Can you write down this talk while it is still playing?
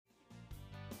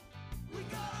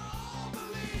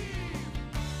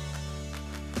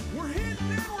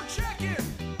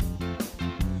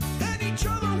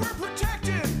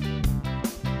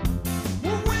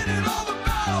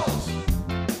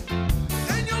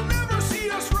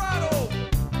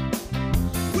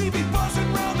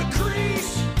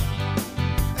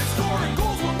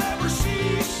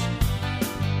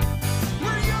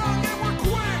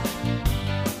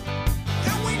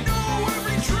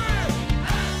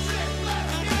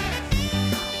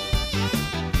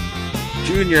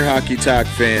Junior Hockey Talk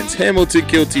fans, Hamilton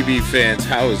Kill TV fans,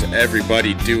 how is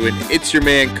everybody doing? It's your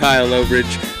man Kyle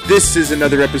Elbridge. This is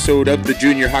another episode of the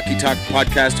Junior Hockey Talk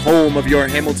podcast, home of your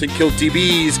Hamilton Kill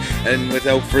TVs. And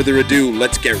without further ado,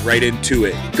 let's get right into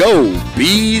it. Go,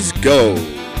 Bees, go!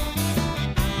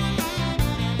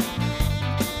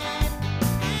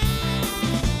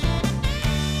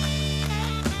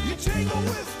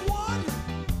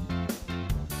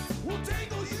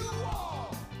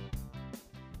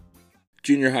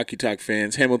 Junior Hockey Talk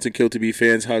fans, Hamilton Kill TV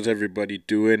fans, how's everybody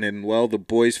doing? And well, the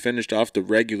boys finished off the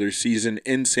regular season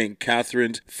in St.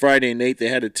 Catharines. Friday night, they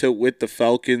had a tilt with the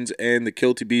Falcons, and the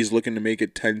Kill TVs looking to make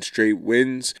it 10 straight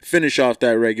wins. Finish off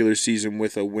that regular season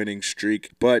with a winning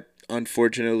streak, but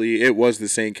unfortunately, it was the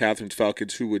St. Catharines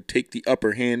Falcons who would take the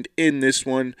upper hand in this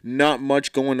one. Not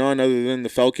much going on other than the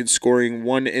Falcons scoring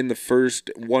one in the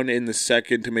first, one in the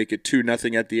second to make it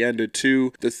 2-0 at the end of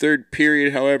two. The third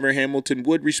period, however, Hamilton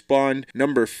would respond.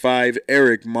 Number 5,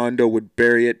 Eric Mondo would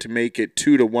bury it to make it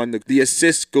 2-1. The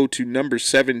assists go to number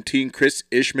 17, Chris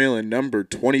Ishmael, and number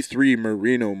 23,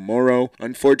 Marino Moro.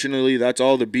 Unfortunately, that's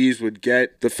all the Bees would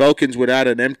get. The Falcons would add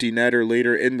an empty netter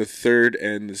later in the third,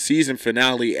 and the season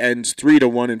finale ends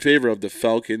 3-1 in favor of the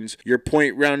Falcons. Your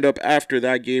point roundup after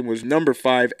that game was number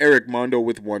 5, Eric Mondo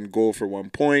with 1 goal for 1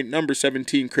 point, number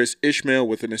 17, Chris Ishmael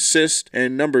with an assist,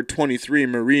 and number 23,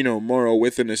 Marino Moro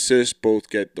with an assist. Both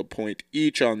get the point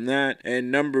each on that.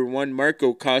 And number 1,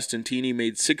 Marco Costantini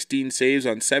made 16 saves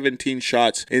on 17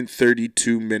 shots in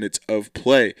 32 minutes of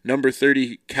play. Number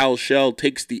 30, Cal Shell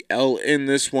takes the L in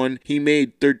this one. He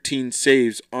made 13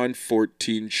 saves on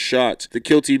 14 shots. The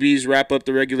Kill TVs wrap up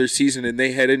the regular season and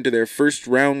they head into their first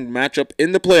round matchup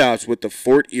in the playoffs with the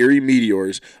Fort Erie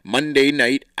Meteors Monday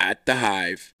night at the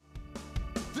Hive.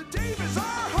 The Dave is our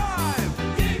Hive. The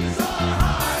Dave is our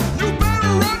Hive. You better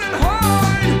run and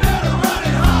hide. You better run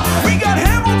and hide. We got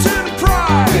Hamilton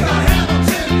pride. We got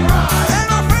Hamilton pride.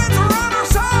 And our fans are on our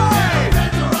side.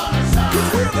 And our fans are on our side. 'Cause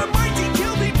we're the mighty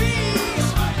Kilty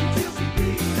Bees.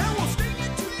 And we'll sting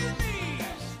you to your knees.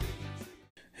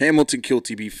 Hamilton Kill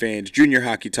TV fans, Junior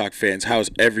Hockey Talk fans,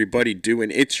 how's everybody doing?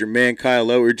 It's your man Kyle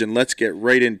Elbridge, and let's get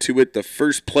right into it. The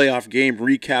first playoff game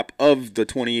recap of the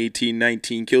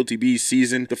 2018-19 Kill TV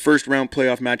season. The first round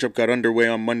playoff matchup got underway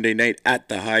on Monday night at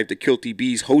the Hive. The Kill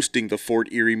TVs hosting the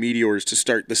Fort Erie Meteors to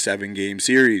start the 7-game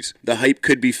series. The hype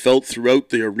could be felt throughout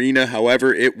the arena,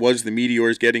 however, it was the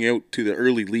Meteors getting out to the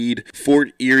early lead.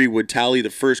 Fort Erie would tally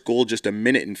the first goal just a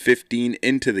minute and 15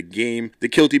 into the game. The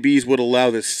Kill TVs would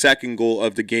allow the second goal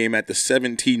of the game at the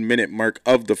 17-minute mark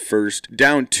of the first.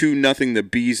 Down 2-0, the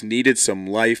Bees needed some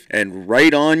life, and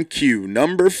right on cue,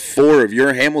 number 4 of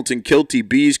your Hamilton Kill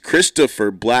TVs, Christopher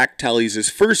Black, tallies his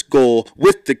first goal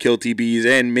with the Kill TVs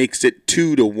and makes it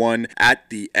 2-1 at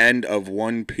the end of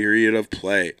one period of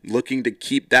play. Looking to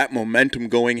keep that momentum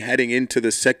going heading into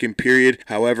the second period,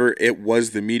 however, it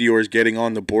was the Meteors getting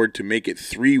on the board to make it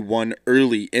 3-1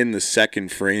 early in the second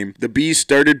frame. The Bees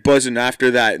started buzzing after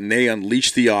that, and they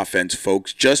unleashed the offense,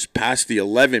 folks. Just past the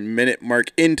 11-minute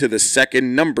mark into the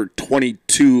second, number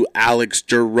 22, Alex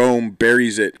Jerome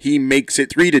buries it. He makes it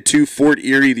 3-2 Fort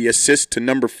Erie. The assist to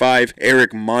number 5,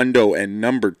 Eric Mondo, and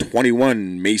number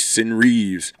 21, Mason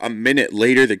Reeves. A minute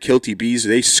later, the Kill TVs,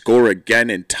 they score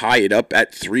again and tie it up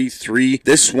at 3-3.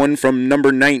 This one from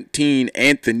number 19,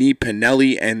 Anthony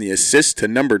Pinelli, and the assist to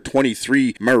number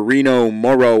 23, Marino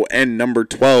Moro, and number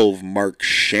 12, Mark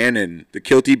Shannon. The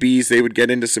Kill TVs, they would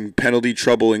get into some penalty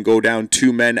trouble and go down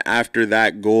 2 men after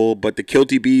that goal, but the Kill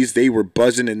TVs, they were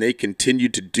buzzing and they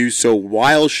continued to do so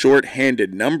while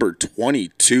short-handed. Number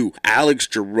 22, Alex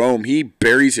Jerome, he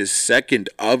buries his second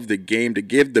of the game to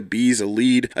give the Bees a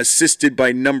lead, assisted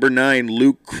by number 9,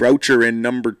 Luke Croucher, and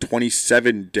number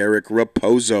 27, Derek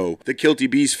Raposo. The Kill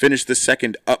TVs finish the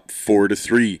second up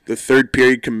 4-3. The third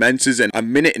period commences, and a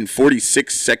minute and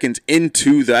 46 seconds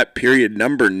into that period,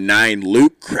 number 9,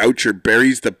 Luke Croucher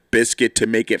buries the biscuit to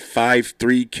make it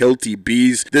 5-3 Kill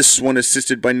TVs. This one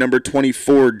assisted by number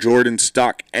 24, Jordan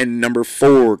Stock, and number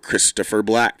 4, Christopher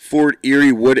Black. Fort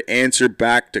Erie would answer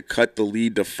back to cut the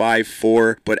lead to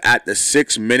 5-4, but at the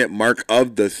 6-minute mark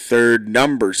of the third,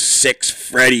 number 6,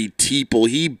 Freddie Teeple,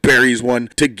 he buries one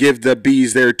to give the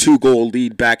Bees their 2-goal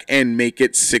lead back and make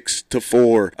it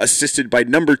 6-4. Assisted by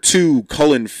number 2,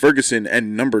 Cullen Ferguson,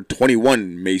 and number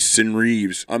 21, Mason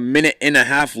Reeves. A minute and a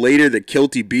half later, the Kill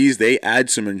TVs, they add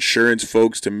some Insurance,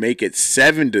 folks, to make it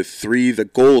 7-3. The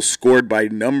goal scored by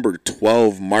number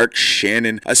 12, Mark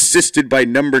Shannon, assisted by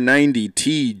number 90,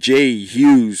 T.J.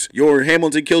 Hughes. Your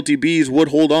Hamilton Kilty Bees would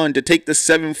hold on to take the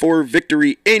 7-4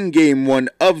 victory in Game 1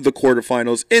 of the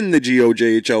quarterfinals in the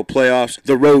GOJHL playoffs.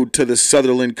 The road to the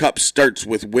Sutherland Cup starts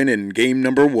with winning Game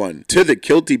number 1. To the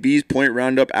Kilty Bees point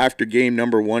roundup after Game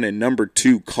number 1 and number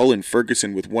 2, Cullen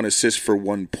Ferguson with 1 assist for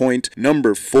 1 point.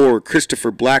 Number 4, Christopher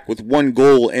Black with 1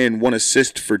 goal and 1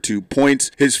 assist for 2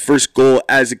 points. His first goal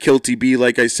as a Kilty Bee,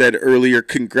 like I said earlier.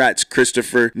 Congrats,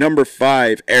 Christopher. Number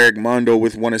 5, Eric Mondo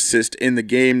with 1 assist in the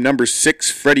game. Number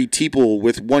 6, Freddie Teeple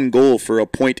with 1 goal for a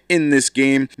point in this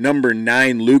game. Number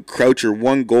 9, Luke Croucher,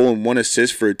 1 goal and 1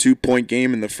 assist for a 2-point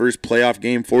game in the first playoff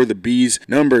game for the Bees.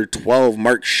 Number 12,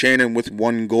 Mark Shannon with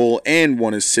 1 goal and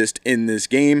 1 assist in this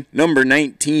game. Number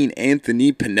 19,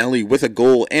 Anthony Pinelli with a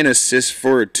goal and assist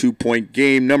for a 2-point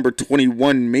game. Number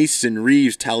 21, Mason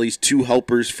Reeves tallies 2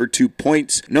 helpers for 2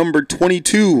 points. Number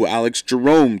 22, Alex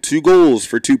Jerome, 2 goals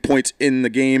for 2 points in the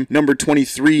game. Number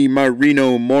 23,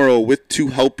 Marino Moro with 2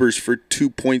 helpers for 2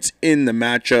 points in the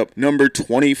matchup. Number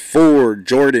 24,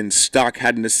 Jordan Stock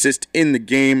had an assist in the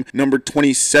game. Number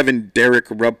 27, Derek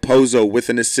Raposo with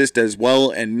an assist as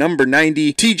well. And number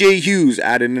 90, TJ Hughes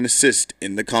added an assist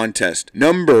in the contest.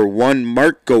 Number 1,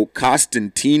 Marco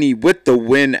Costantini with the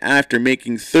win after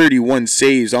making 31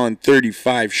 saves on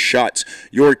 35 shots.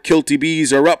 Your Kilty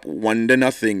Bees are up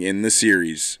 1-0 in the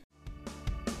series.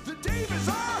 The Davis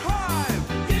are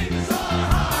hive. Davis are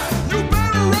hive. You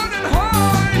better run and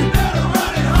hide. You better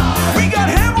run and hide. We got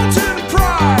Hamilton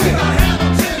pride. We got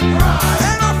Hamilton pride.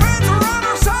 And our fans are on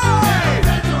our side.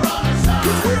 And our fans are on our side.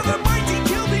 'Cause we're the mighty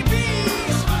Kilty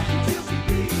Bees. Mighty Kilty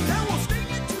Bees. That will sting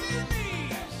you to your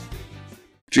knees.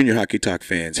 Junior Hockey Talk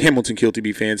fans, Hamilton Kilty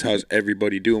Bee fans, how's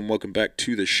everybody doing? Welcome back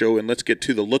to the show, and let's get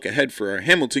to the look ahead for our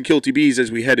Hamilton Kilty Bees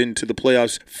as we head into the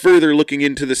playoffs. Further looking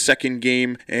into the second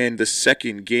game, and the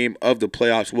second game of the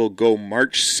playoffs will go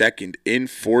March 2nd in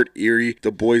Fort Erie.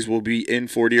 The boys will be in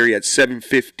Fort Erie at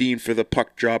 7:15 for the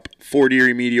puck drop. Fort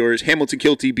Erie Meteors, Hamilton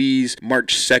Kilty Bees,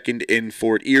 March 2nd in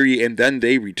Fort Erie, and then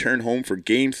they return home for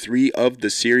Game 3 of the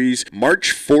series,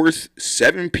 March 4th,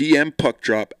 7 p.m. puck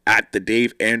drop at the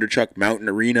Dave Anderchuk Mountain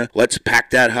Arena. Let's pack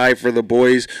that high for the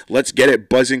boys. Let's get it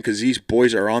buzzing because these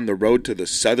boys are on the road to the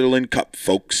Sutherland Cup,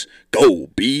 folks. Go,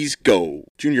 Bees, go.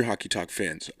 Junior Hockey Talk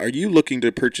fans, are you looking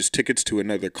to purchase tickets to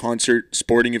another concert,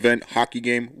 sporting event, hockey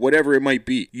game, whatever it might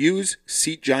be? Use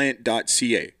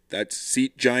SeatGiant.ca. That's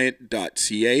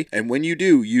SeatGiant.ca. And when you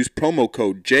do, use promo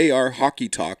code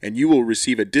JRHockeyTalk and you will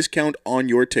receive a discount on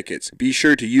your tickets. Be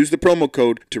sure to use the promo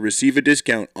code to receive a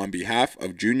discount on behalf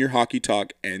of Junior Hockey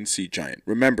Talk and SeatGiant.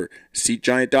 Remember,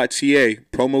 SeatGiant.ca,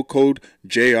 promo code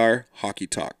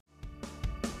JRHockeyTalk.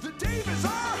 The Davis are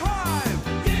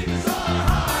hive. Davis are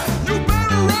hive. You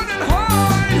better run and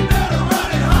hide. You better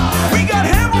run and hide. We got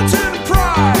Hamilton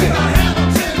pride. We got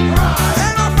Hamilton pride.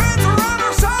 And our fans are on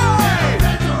our side.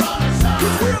 And our fans are on our side.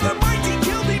 'Cause we're the mighty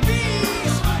Kilty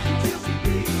Bees. Mighty Kilty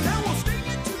Bees. That will sting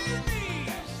you to your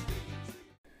knees.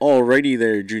 Alrighty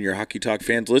there, Junior Hockey Talk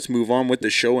fans. Let's move on with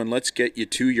the show and let's get you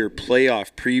to your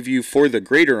playoff preview for the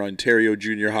Greater Ontario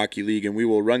Junior Hockey League. And we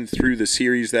will run through the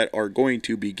series that are going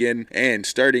to begin. And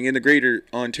starting in the Greater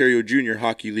Ontario Junior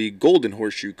Hockey League Golden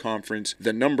Horseshoe Conference,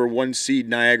 the number 1 seed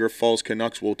Niagara Falls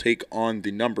Canucks will take on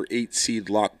the number 8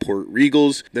 seed Lockport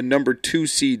Regals. The number 2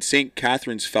 seed St.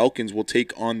 Catharines Falcons will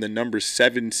take on the number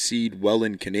 7 seed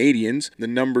Welland Canadians. The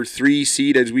number 3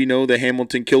 seed, as we know, the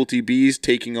Hamilton Kilty Bees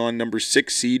taking on number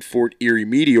 6 seed Fort Erie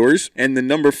Meteors, and the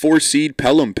number 4 seed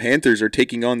Pelham Panthers are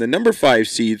taking on the number 5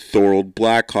 seed Thorold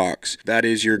Blackhawks. That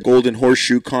is your Golden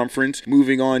Horseshoe Conference.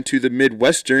 Moving on to the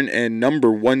Midwestern, and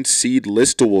number 1 seed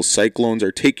Listowel Cyclones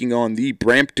are taking on the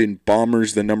Brampton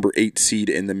Bombers, the number 8 seed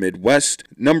in the Midwest.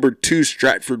 Number 2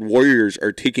 Stratford Warriors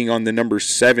are taking on the number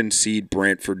 7 seed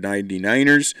Brantford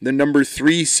 99ers. The number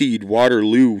 3 seed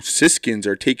Waterloo Siskins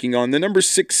are taking on the number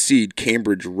 6 seed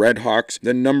Cambridge Redhawks.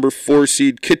 The number 4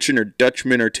 seed Kitchener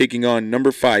Dutchmen are taking on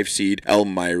number 5 seed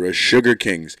Elmira Sugar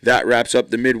Kings. That wraps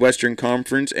up the Midwestern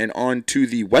Conference, and on to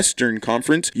the Western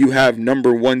Conference. You have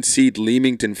number 1 seed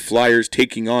Leamington Flyers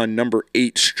taking on number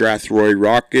 8 Strathroy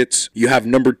Rockets. You have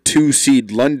number 2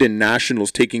 seed London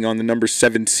Nationals taking on the number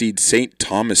 7 seed St.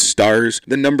 Thomas Stars.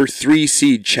 The number 3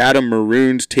 seed Chatham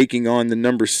Maroons taking on the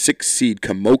number 6 seed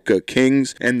Kamoka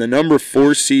Kings. And the number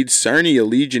 4 seed Sarnia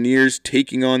Legionnaires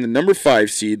taking on the number 5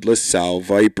 seed LaSalle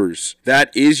Vipers. That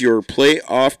is your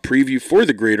playoff preview for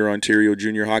the Greater Ontario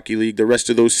Junior Hockey League. The rest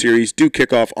of those series do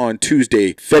kick off on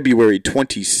Tuesday, February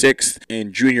 26th,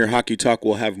 and Junior Hockey Talk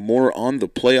will have more on the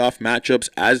playoff matchups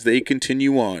as they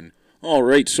continue on. All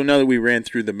right, so now that we ran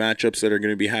through the matchups that are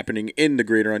going to be happening in the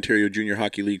Greater Ontario Junior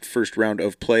Hockey League first round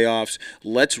of playoffs,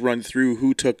 let's run through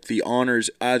who took the honors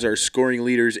as our scoring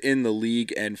leaders in the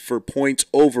league. And for points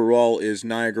overall is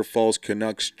Niagara Falls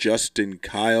Canucks Justin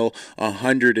Kyle,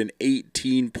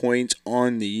 118 points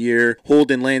on the year.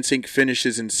 Holden Lansing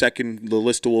finishes in second, the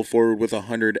Listowel forward, with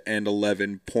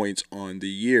 111 points on the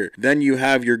year. Then you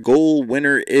have your goal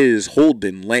winner is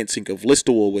Holden Lansing of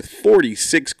Listowel with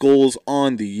 46 goals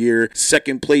on the year.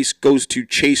 Second place goes to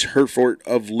Chase Herford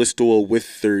of Listowel with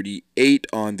 38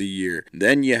 on the year.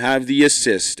 Then you have the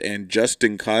assist, and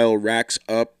Justin Kyle racks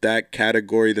up that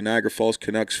category. The Niagara Falls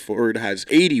Canucks forward has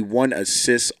 81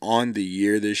 assists on the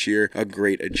year this year. A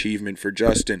great achievement for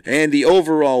Justin. And the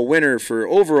overall winner for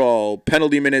overall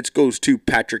penalty minutes goes to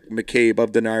Patrick McCabe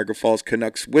of the Niagara Falls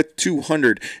Canucks with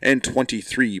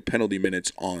 223 penalty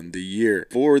minutes on the year.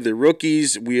 For the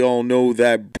rookies, we all know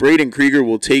that Braden Krieger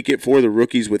will take it for the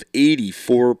rookies with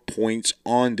 84 points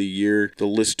on the year. The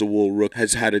Listowel Rook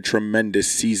has had a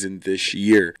tremendous season this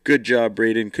year. Good job,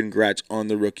 Braden. Congrats on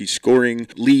the rookie scoring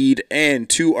lead. And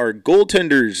to our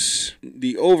goaltenders,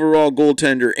 the overall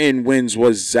goaltender in wins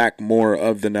was Zach Moore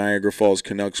of the Niagara Falls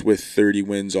Canucks with 30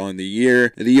 wins on the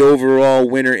year. The overall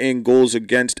winner in goals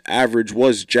against average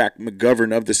was Jack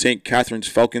McGovern of the St. Catharines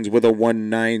Falcons with a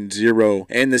 190.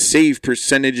 And the save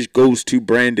percentage goes to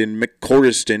Brandon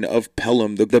McCorriston of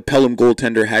Pelham. The Pelham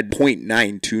goaltender had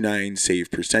 .929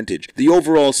 save percentage. The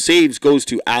overall saves goes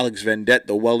to Alex Vendette,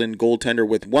 the Welland goaltender,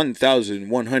 with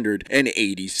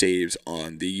 1,180 saves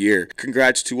on the year.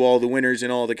 Congrats to all the winners in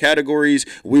all the categories.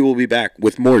 We will be back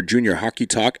with more junior hockey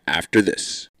talk after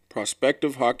this.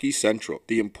 Prospective Hockey Central.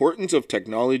 The importance of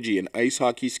technology in ice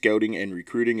hockey scouting and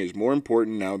recruiting is more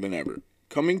important now than ever.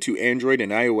 Coming to Android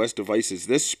and iOS devices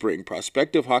this spring,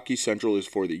 Prospective Hockey Central is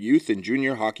for the youth and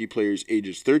junior hockey players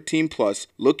ages 13 plus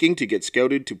looking to get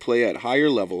scouted to play at higher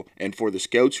level, and for the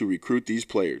scouts who recruit these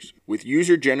players. With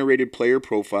user-generated player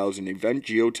profiles and event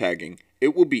geotagging,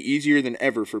 it will be easier than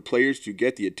ever for players to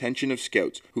get the attention of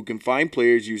scouts, who can find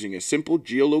players using a simple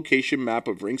geolocation map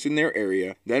of rinks in their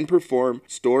area, then perform,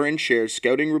 store, and share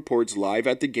scouting reports live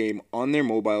at the game on their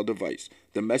mobile device.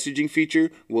 The messaging feature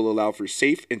will allow for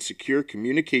safe and secure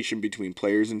communication between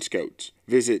players and scouts.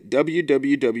 Visit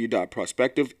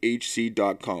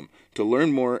www.prospectivehc.com to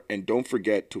learn more, and don't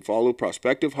forget to follow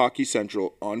Prospective Hockey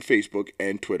Central on Facebook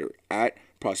and Twitter at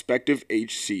Prospective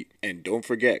HC. And don't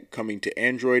forget, coming to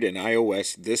Android and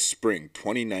iOS this spring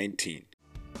 2019.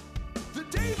 The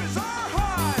Davis are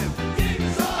hive.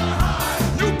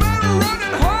 You better run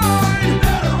and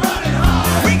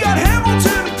hide. We got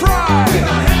Hamilton pride.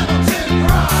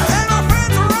 And our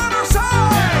fans are on our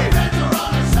side.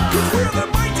 'Cause we're the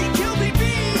mighty Kilty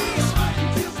Bees.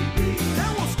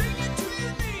 And we'll sting you to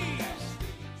your knees.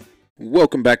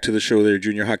 Welcome back to the show there,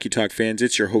 Junior Hockey Talk fans.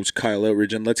 It's your host, Kyle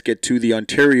Outridge, and let's get to the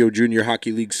Ontario Junior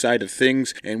Hockey League side of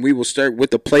things. And we will start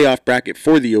with the playoff bracket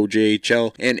for the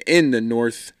OJHL. And in the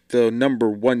North, the number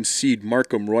 1 seed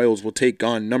Markham Royals will take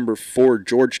on number 4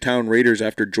 Georgetown Raiders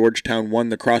after Georgetown won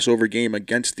the crossover game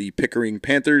against the Pickering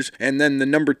Panthers. And then the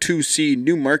number 2 seed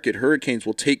Newmarket Hurricanes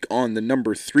will take on the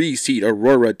number 3 seed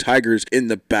Aurora Tigers in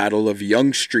the Battle of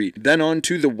Yonge Street. Then on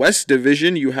to the West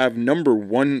Division, you have number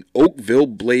 1 Oakville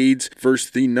Blades versus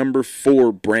the number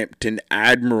 4 Brampton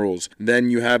Admirals. Then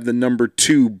you have the number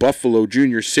 2 Buffalo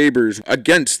Junior Sabres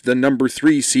against the number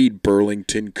 3 seed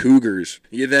Burlington Cougars.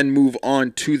 You then move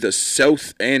on to the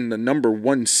South, and the number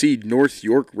 1 seed North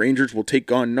York Rangers will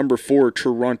take on number 4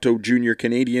 Toronto Junior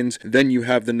Canadians. Then you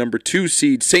have the number 2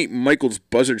 seed St. Michael's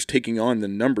Buzzards taking on the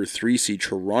number 3 seed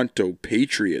Toronto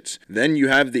Patriots. Then you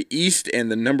have the East, and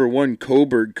the number 1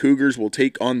 Cobourg Cougars will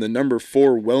take on the number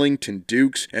 4 Wellington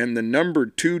Dukes, and the number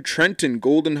 2 Trenton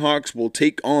Golden Hawks will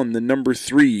take on the number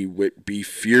 3 Whitby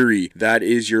Fury. That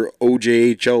is your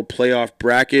OJHL playoff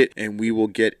bracket, and we will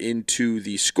get into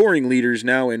the scoring leaders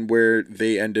now and where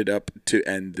they ended up to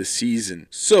end the season.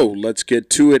 So let's get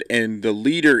to it, and the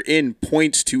leader in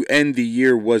points to end the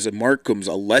year was Markham's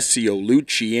Alessio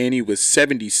Luciani with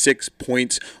 76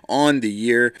 points on the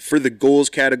year. For the goals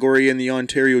category in the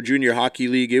Ontario Junior Hockey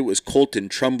League, it was Colton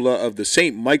Trumbla of the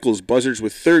St. Michael's Buzzards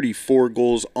with 34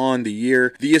 goals on the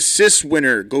year. The assist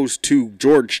winner goes to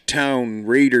Georgetown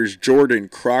Raiders Jordan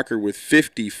Crocker with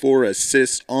 54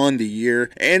 assists on the year,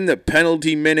 and the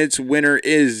penalty minutes winner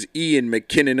is Ian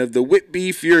McKinnon of the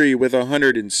Whitby Fury with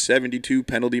 172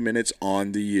 penalty minutes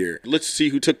on the year. Let's see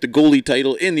who took the goalie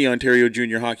title in the Ontario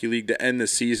Junior Hockey League to end the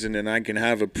season, and I can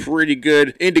have a pretty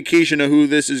good indication of who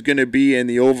this is going to be. And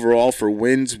the overall for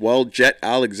wins, well, Jet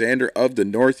Alexander of the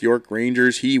North York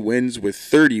Rangers, he wins with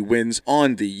 30 wins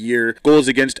on the year. Goals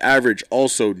against average,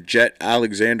 also Jet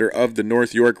Alexander of the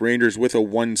North York Rangers with a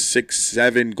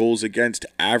 1.67 goals against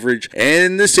average.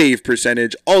 And the save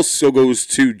percentage also goes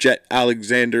to Jet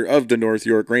Alexander of the North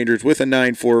York Rangers with a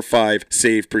 9.45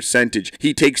 save percentage.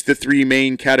 He takes the three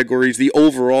main categories. The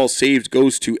overall saves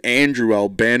goes to Andrew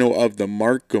Albano of the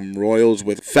Markham Royals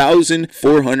with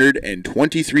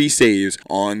 1,423 saves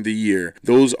on the year.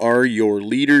 Those are your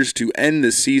leaders to end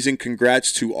the season.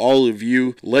 Congrats to all of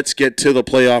you. Let's get to the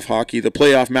playoff hockey. The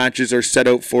playoff matches are set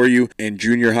out for you, and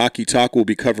Junior Hockey Talk will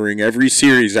be covering every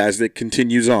series as it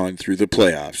continues on through the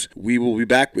playoffs. We will be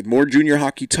back with more Junior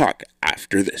Hockey Talk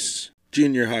after this.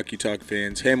 Junior Hockey Talk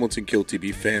fans, Hamilton Kill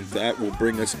TV fans, that will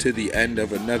bring us to the end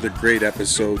of another great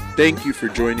episode. Thank you for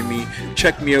joining me.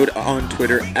 Check me out on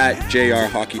Twitter at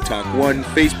JRHockeyTalk1.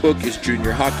 Facebook is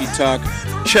Junior Hockey Talk.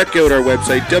 Check out our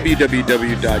website,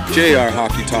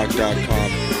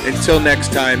 www.jrhockeytalk.com. Until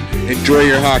next time, enjoy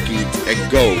your hockey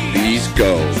and go, Bees,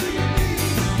 go.